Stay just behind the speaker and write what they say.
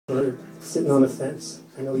Bird sitting on the fence.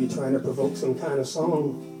 I know you're trying to provoke some kind of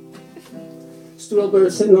song. Stupid old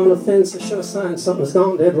bird sitting on the fence, a sure sign something's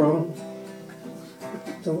gone dead wrong.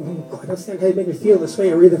 Don't quite understand how you make me feel this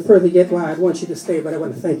way, or even further yet why I'd want you to stay, but I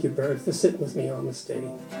want to thank you, bird, for sitting with me on this day.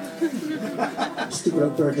 Stupid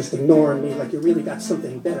old bird just ignoring me like you really got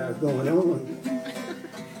something better going on.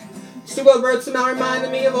 Stupid old bird somehow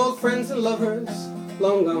reminded me of old friends and lovers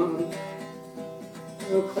long gone.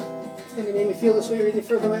 And it made me feel this way, or even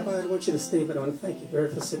further why I'd want you to stay, but I want to thank you,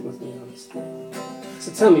 bird, for sitting with me on this day.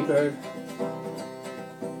 So tell me, bird,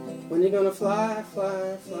 when you gonna fly,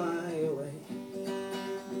 fly, fly away?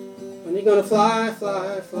 When you gonna fly,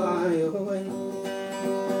 fly, fly away?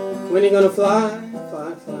 When you gonna fly,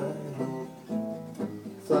 fly, fly,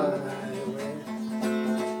 fly away?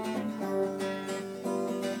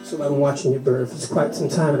 So I've been watching you, bird, for quite some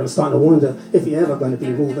time, and I'm starting to wonder if you're ever gonna be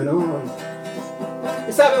moving on.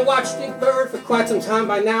 Yes, I've been watching you, bird, for quite some time.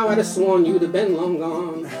 By now I'd have sworn you'd have been long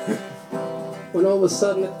gone. When all of a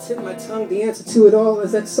sudden at the tip of my tongue, the answer to it all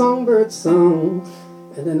is that songbird song.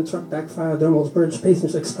 And then the truck backfired, Dermal's bird's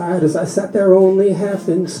patience expired as I sat there only half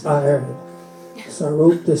inspired. So I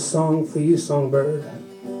wrote this song for you, songbird,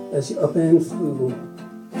 as you up and flew.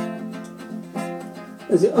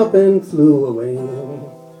 As you up and flew away.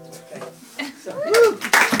 Okay. So,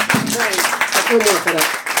 thanks. One more for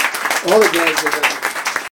that. All the guys are